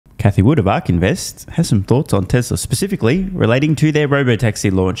Cathie Wood of ARK Invest has some thoughts on Tesla, specifically relating to their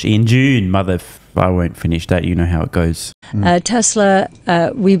Robotaxi launch in June. I won't finish that. You know how it goes. Tesla,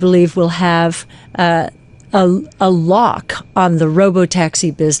 we believe, will have a lock on the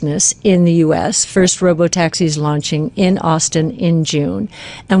Robotaxi business in the U.S. First Robotaxis launching in Austin in June.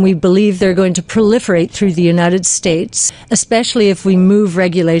 And we believe they're going to proliferate through the United States, especially if we move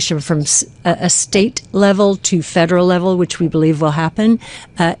regulation from a state level to federal level, which we believe will happen,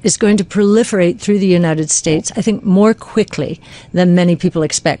 is going to proliferate through the United States, I think, more quickly than many people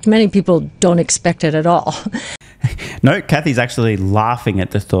expect. Many people don't expect it at all. No, Cathie's actually laughing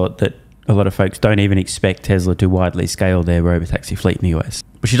at the thought that a lot of folks don't even expect Tesla to widely scale their Robotaxi fleet in the US.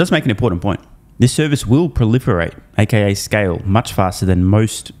 But she does make an important point. This service will proliferate, aka scale, much faster than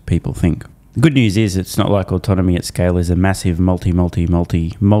most people think. The good news is it's not like autonomy at scale is a massive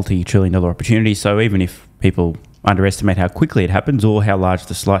multi-trillion dollar opportunity. So even if people underestimate how quickly it happens or how large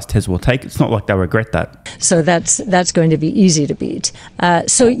the slice Tesla will take, it's not like they'll regret that. So that's going to be easy to beat.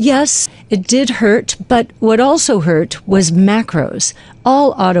 So yes, it did hurt, but what also hurt was macros.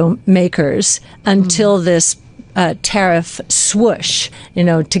 All automakers, until this tariff swoosh,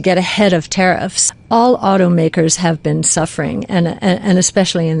 to get ahead of tariffs, all automakers have been suffering, and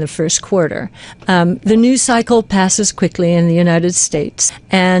especially in the first quarter. The news cycle passes quickly in the United States,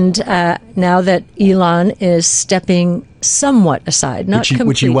 and now that Elon is stepping somewhat aside, not completely.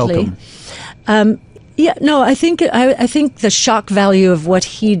 Which you welcome. Yeah, no, I think the shock value of what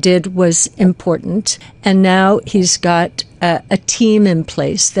he did was important, and now he's got a team in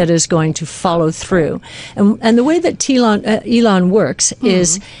place that is going to follow through. And the way that Elon works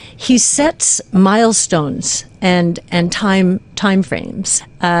is he sets milestones and time frames,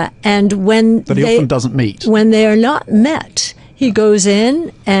 and when that he often doesn't meet. When they are not met, he goes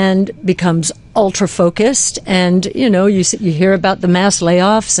in and becomes ultra focused, and you hear about the mass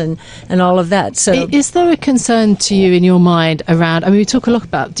layoffs and all of that. So is there a concern to you in your mind around, we talk a lot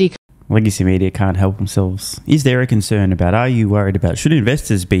about legacy media can't help themselves. Is there a concern about, are you worried about, should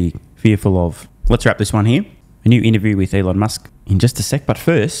investors be fearful of? Let's wrap this one here. A new interview with Elon Musk in just a sec, but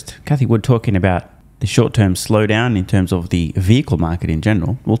first, Cathie Wood talking about the short-term slowdown in terms of the vehicle market in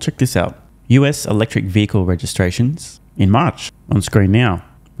general. Well, check this out. US electric vehicle registrations in March, on screen now.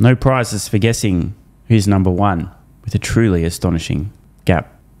 No prizes for guessing who's number one, with a truly astonishing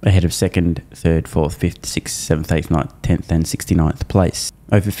gap ahead of second, third, fourth, fifth, sixth, seventh, eighth, ninth, 10th and 69th place.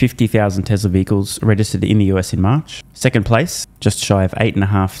 Over 50,000 Tesla vehicles registered in the US in March. Second place, just shy of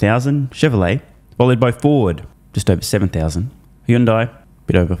 8,500 Chevrolet, followed by Ford, just over 7,000. Hyundai, a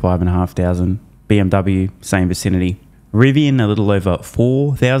bit over 5,500. BMW, same vicinity. Rivian, a little over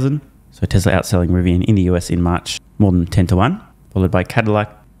 4,000. So Tesla outselling Rivian in the US in March, more than 10 to 1. Followed by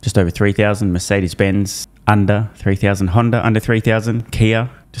Cadillac, just over 3,000. Mercedes-Benz, under 3,000. Honda, under 3,000. Kia,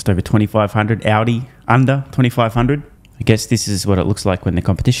 just over 2,500. Audi, under 2,500. I guess this is what it looks like when the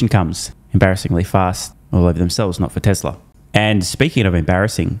competition comes. Embarrassingly fast all over themselves, not for Tesla. And speaking of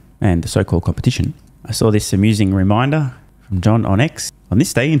embarrassing and the so-called competition, I saw this amusing reminder from John on X. On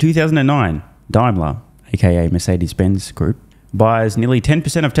this day in 2009, Daimler, aka Mercedes-Benz Group, buys nearly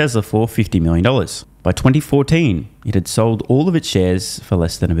 10% of Tesla for $50 million. By 2014, it had sold all of its shares for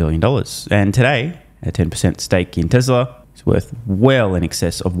less than $1 billion. And today, a 10% stake in Tesla is worth well in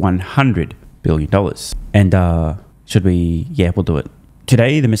excess of $100 billion. And should we? Yeah, we'll do it.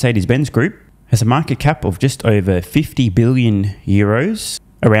 Today, the Mercedes-Benz Group has a market cap of just over 50 billion euros,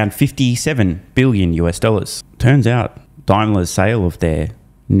 around 57 billion US dollars. Turns out, Daimler's sale of their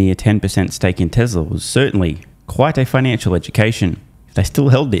near 10% stake in Tesla was certainly quite a financial education. If they still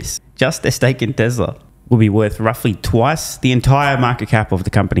held this, just their stake in Tesla would be worth roughly twice the entire market cap of the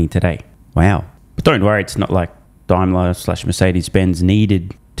company today. Wow. But don't worry, it's not like Daimler/Mercedes-Benz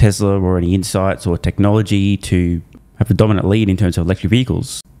needed Tesla or any insights or technology to have a dominant lead in terms of electric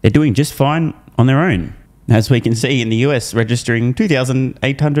vehicles. They're doing just fine on their own. As we can see in the US, registering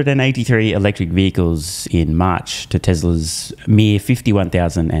 2,883 electric vehicles in March to Tesla's mere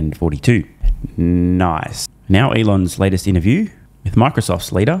 51,042. Nice. Now Elon's latest interview with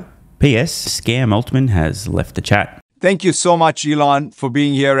Microsoft's leader. P.S. Scam Altman has left the chat. Thank you so much, Elon, for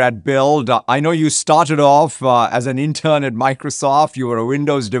being here at Build. I know you started off as an intern at Microsoft. You were a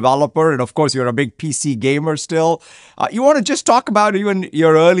Windows developer, and of course, you're a big PC gamer still. You want to just talk about even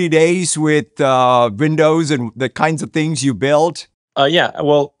your early days with Windows and the kinds of things you built? Yeah,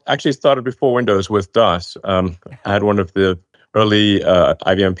 well, actually started before Windows with DOS. I had one of the early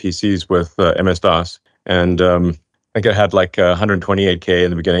IBM PCs with MS-DOS, and I think it had like 128K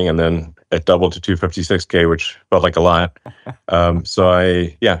in the beginning, and then it doubled to 256K, which felt like a lot. So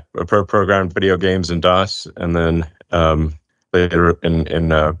I programmed video games in DOS, and then later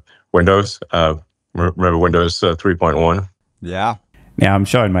in Windows. Remember Windows 3.1? Yeah. Now, I'm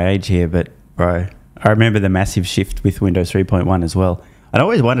showing my age here, but bro, I remember the massive shift with Windows 3.1 as well. And I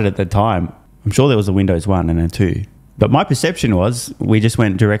always wondered at the time, I'm sure there was a Windows 1 and a 2. But my perception was we just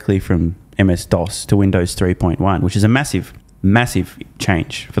went directly from MS-DOS to Windows 3.1, which is a massive, massive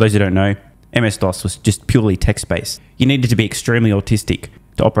change. For those who don't know, MS-DOS was just purely text-based. You needed to be extremely autistic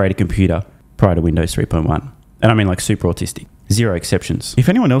to operate a computer prior to Windows 3.1. And I mean like super autistic. Zero exceptions. If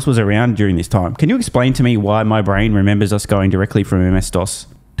anyone else was around during this time, can you explain to me why my brain remembers us going directly from MS-DOS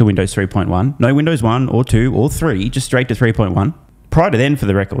to Windows 3.1? No Windows 1 or 2 or 3, just straight to 3.1. Prior to then, for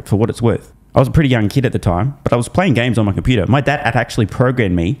the record, for what it's worth, I was a pretty young kid at the time, but I was playing games on my computer. My dad had actually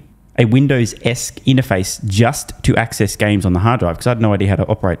programmed me a Windows-esque interface just to access games on the hard drive because I had no idea how to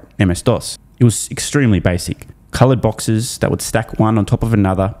operate MS-DOS. It was extremely basic. Colored boxes that would stack one on top of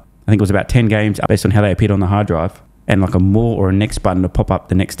another. I think it was about 10 games based on how they appeared on the hard drive, and like a more or a next button to pop up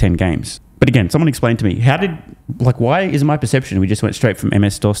the next 10 games. But again, someone explain to me, why is my perception we just went straight from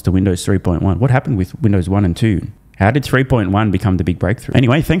MS-DOS to Windows 3.1? What happened with Windows 1 and 2? How did 3.1 become the big breakthrough?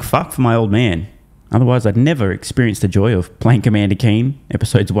 Anyway, thank fuck for my old man. Otherwise, I'd never experienced the joy of playing Commander Keen,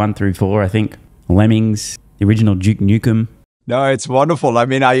 episodes 1 through 4, I think. Lemmings, the original Duke Nukem. No, it's wonderful. I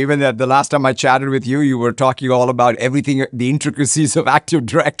mean, even the last time I chatted with you, you were talking all about everything, the intricacies of Active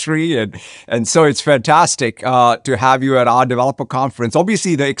Directory. And so it's fantastic to have you at our developer conference.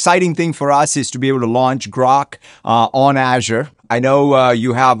 Obviously, the exciting thing for us is to be able to launch Grok on Azure. I know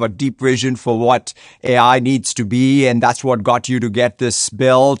you have a deep vision for what AI needs to be, and that's what got you to get this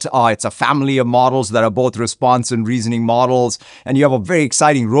built. It's a family of models that are both response and reasoning models, and you have a very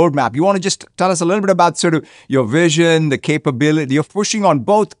exciting roadmap. You want to just tell us a little bit about sort of your vision, the capability. You're pushing on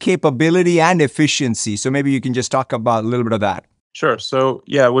both capability and efficiency, so maybe you can just talk about a little bit of that. Sure. So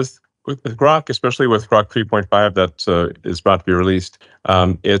yeah, with Grok, especially with Grok 3.5 that is about to be released,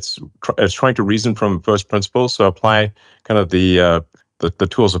 it's trying to reason from first principles. So apply kind of the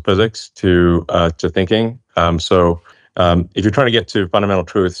tools of physics to thinking. So if you're trying to get to fundamental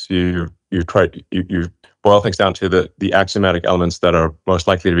truths, you boil things down to the axiomatic elements that are most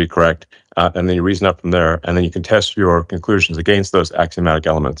likely to be correct, and then you reason up from there, and then you can test your conclusions against those axiomatic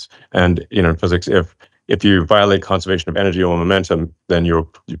elements. And in physics, if you violate conservation of energy or momentum, then you're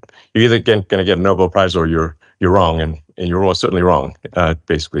either going to get a Nobel Prize or you're wrong, and you're almost certainly wrong,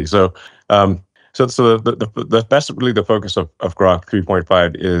 basically. So that's really the focus of Grok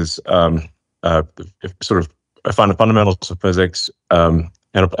 3.5 is sort of fundamentals of physics and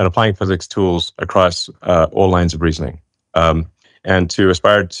applying physics tools across all lines of reasoning, and to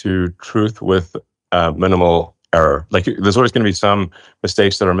aspire to truth with minimal error. Like there's always going to be some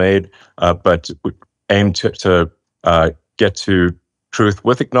mistakes that are made, but aim to get to truth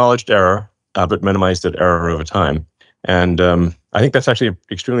with acknowledged error, but minimize that error over time. And I think that's actually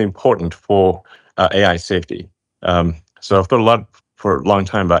extremely important for AI safety. So I've thought for a long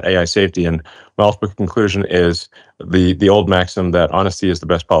time about AI safety, and my ultimate conclusion is the old maxim that honesty is the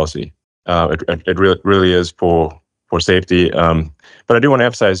best policy. It really is for safety. But I do want to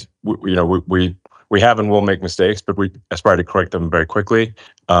emphasize, we have and will make mistakes, but we aspire to correct them very quickly.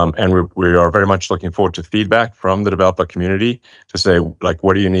 And we are very much looking forward to feedback from the developer community to say, like,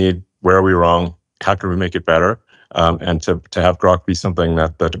 what do you need? Where are we wrong? How can we make it better? And to have Grok be something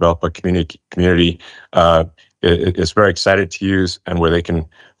that the developer community is very excited to use, and where they can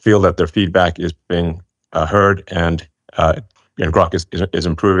feel that their feedback is being heard, and Grok is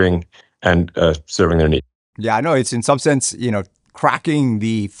improving and serving their needs. Yeah, I know it's in some sense, cracking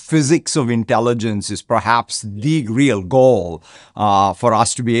the physics of intelligence is perhaps the real goal for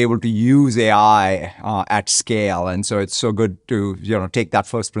us to be able to use AI at scale. And so it's so good to take that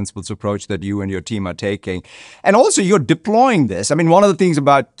first principles approach that you and your team are taking. And also you're deploying this. I mean, one of the things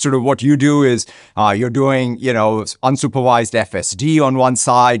about sort of what you do is you're doing, unsupervised FSD on one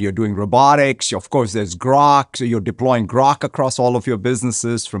side, you're doing robotics, of course there's Grok, so you're deploying Grok across all of your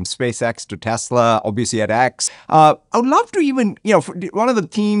businesses from SpaceX to Tesla, obviously at X. I would love to even one of the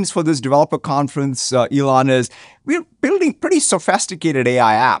themes for this developer conference, Elon, is we're building pretty sophisticated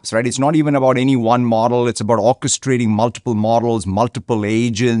AI apps, right? It's not even about any one model. It's about orchestrating multiple models, multiple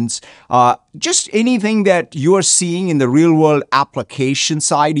agents, just anything that you are seeing in the real world application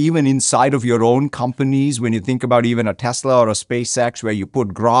side, even inside of your own companies. When you think about even a Tesla or a SpaceX, where you put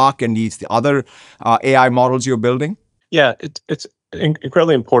Grok and the other AI models you're building. Yeah, it's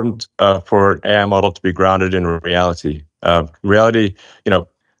incredibly important for an AI model to be grounded in reality. Reality,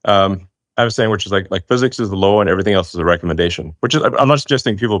 I was saying, which is like physics is the law and everything else is a recommendation. Which is, I'm not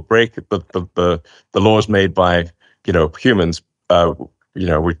suggesting people break the laws made by humans.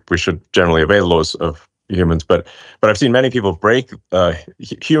 We should generally obey the laws of humans. But I've seen many people break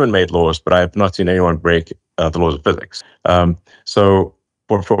human-made laws, but I have not seen anyone break the laws of physics. So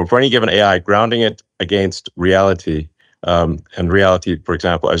for any given AI, grounding it against reality, and reality, for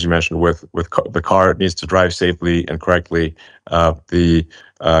example, as you mentioned, with the car, it needs to drive safely and correctly. The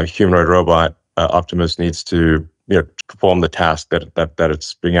humanoid robot Optimus needs to perform the task that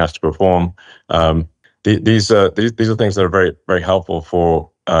it's being asked to perform. These are things that are very, very helpful for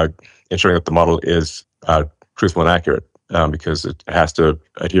ensuring that the model is truthful and accurate, because it has to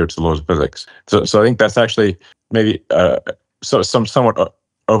adhere to the laws of physics. So I think that's actually maybe somewhat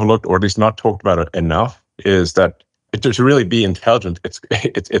overlooked, or at least not talked about enough, is that to really be intelligent,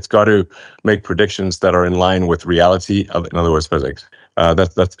 it's got to make predictions that are in line with reality, in other words, physics.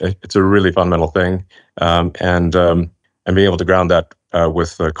 It's a really fundamental thing, and being able to ground that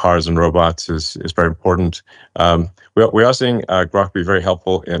with cars and robots is very important. We are seeing Grok be very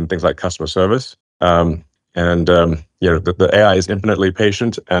helpful in things like customer service, and the AI is infinitely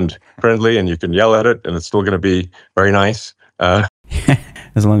patient and friendly, and you can yell at it, and it's still going to be very nice.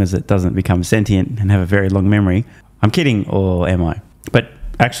 As long as it doesn't become sentient and have a very long memory. I'm kidding, or am I? But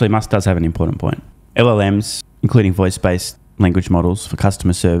actually, Musk does have an important point. LLMs, including voice-based language models for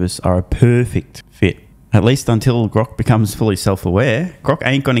customer service, are a perfect fit. At least until Grok becomes fully self-aware. Grok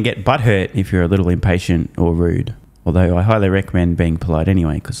ain't going to get butthurt if you're a little impatient or rude. Although I highly recommend being polite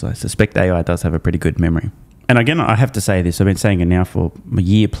anyway, because I suspect AI does have a pretty good memory. And again, I have to say this, I've been saying it now for a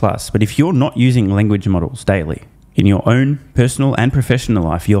year plus, but if you're not using language models daily, in your own personal and professional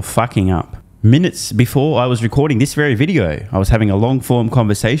life, you're fucking up. Minutes before I was recording this very video, I was having a long-form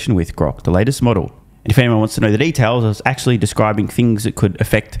conversation with Grok, the latest model. And if anyone wants to know the details, I was actually describing things that could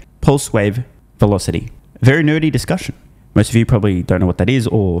affect pulse wave velocity. A very nerdy discussion. Most of you probably don't know what that is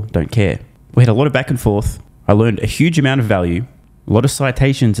or don't care. We had a lot of back and forth. I learned a huge amount of value, a lot of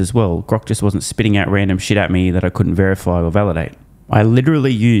citations as well. Grok just wasn't spitting out random shit at me that I couldn't verify or validate. I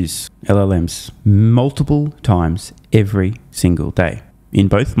literally use LLMs multiple times every single day in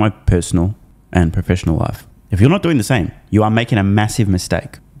both my personal and professional life. If you're not doing the same, you are making a massive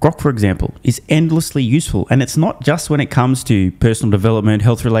mistake. Grok, for example, is endlessly useful, and it's not just when it comes to personal development,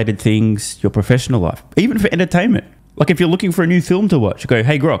 health-related things, your professional life, even for entertainment. Like if you're looking for a new film to watch, you go,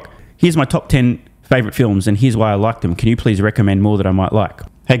 hey Grok, here's my top 10 favorite films and here's why I like them. Can you please recommend more that I might like?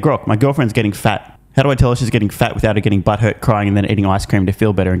 Hey Grok, my girlfriend's getting fat. How do I tell her she's getting fat without her getting butthurt, crying, and then eating ice cream to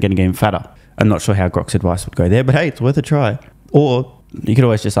feel better and getting even fatter? I'm not sure how Grok's advice would go there, but hey, it's worth a try. Or you could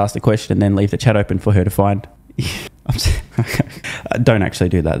always just ask the question and then leave the chat open for her to find. Don't actually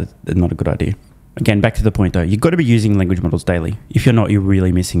do that. That's not a good idea. Again, back to the point though, you've got to be using language models daily. If you're not, you're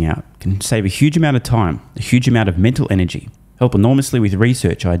really missing out. It can save a huge amount of time, a huge amount of mental energy, help enormously with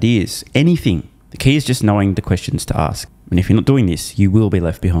research, ideas, anything. The key is just knowing the questions to ask. And if you're not doing this, you will be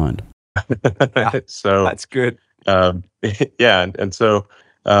left behind. So that's good. Yeah, and so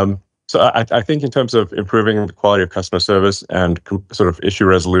I think in terms of improving the quality of customer service and sort of issue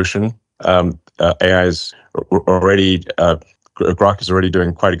resolution, AI is already Grok is already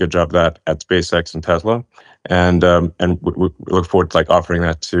doing quite a good job of that at SpaceX and Tesla, and we look forward to offering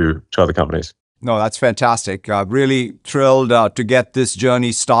that to other companies. No, that's fantastic. Really thrilled to get this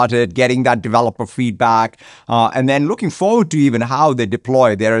journey started, getting that developer feedback, and then looking forward to even how they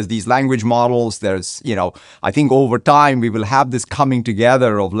deploy. There's these language models. There's, I think over time we will have this coming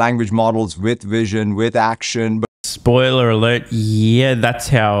together of language models with vision, with action. Spoiler alert, yeah, that's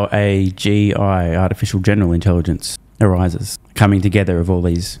how AGI, artificial general intelligence, arises. Coming together of all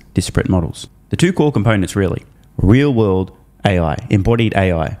these disparate models. The two core components really, real-world AI, embodied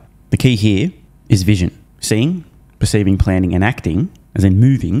AI. The key here is vision. Seeing, perceiving, planning, and acting, as in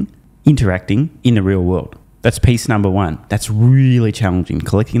moving, interacting in the real world. That's piece number one. That's really challenging.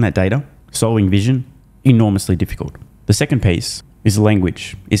 Collecting that data, solving vision, enormously difficult. The second piece is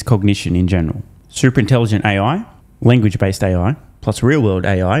language, is cognition in general. Superintelligent AI, language-based AI, plus real-world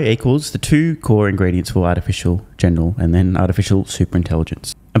AI equals the two core ingredients for artificial general and then artificial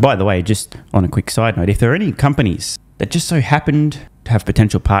superintelligence. And by the way, just on a quick side note, if there are any companies that just so happened to have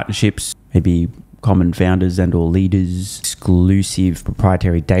potential partnerships, maybe common founders and or leaders, exclusive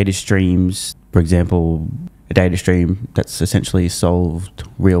proprietary data streams, for example, a data stream that's essentially solved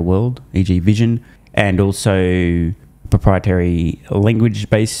real world, e.g. vision, and also proprietary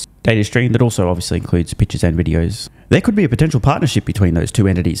language-based data stream that also obviously includes pictures and videos. There could be a potential partnership between those two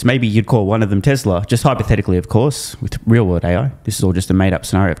entities. Maybe you'd call one of them Tesla, just hypothetically, of course, with real-world AI. This is all just a made-up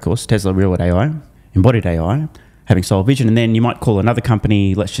scenario, of course. Tesla real-world AI, embodied AI, having solved vision. And then you might call another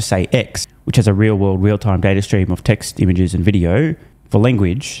company, let's just say X, which has a real-world, real-time data stream of text, images, and video for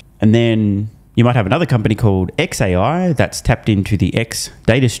language. And then you might have another company called XAI that's tapped into the X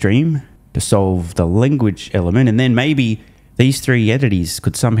data stream to solve the language element. And then maybe these three entities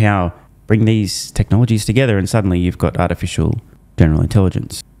could somehow bring these technologies together and suddenly you've got artificial general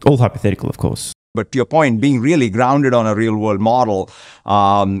intelligence. All hypothetical, of course. But to your point, being really grounded on a real world model.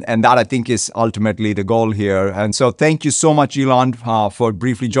 And that I think is ultimately the goal here. And so thank you so much, Elon, for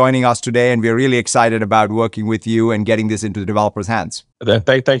briefly joining us today. And we're really excited about working with you and getting this into the developers' hands.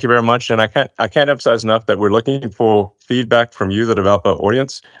 Thank you very much. And I can't emphasize enough that we're looking for feedback from you, the developer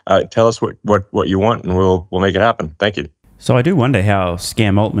audience. Tell us what you want and we'll make it happen. Thank you. So I do wonder how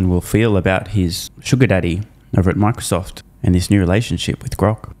Scam Altman will feel about his sugar daddy over at Microsoft and this new relationship with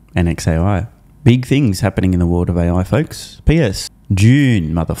Grok and XAI. Big things happening in the world of AI, folks. P.S.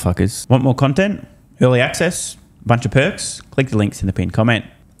 June, motherfuckers. Want more content? Early access? Bunch of perks? Click the links in the pinned comment.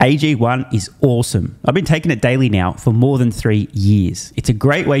 AG1 is awesome. I've been taking it daily now for more than 3 years. It's a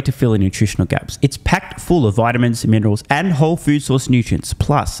great way to fill in nutritional gaps. It's packed full of vitamins, minerals, and whole food source nutrients,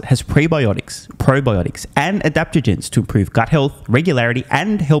 plus has prebiotics, probiotics, and adaptogens to improve gut health, regularity,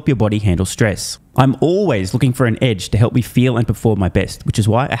 and help your body handle stress. I'm always looking for an edge to help me feel and perform my best, which is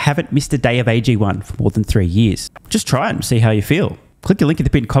why I haven't missed a day of AG1 for more than 3 years. Just try it and see how you feel. Click the link in the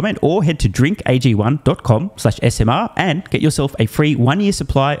pinned comment or head to drinkag1.com/SMR and get yourself a free 1-year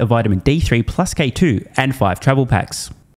supply of vitamin D3 plus K2 and 5 travel packs.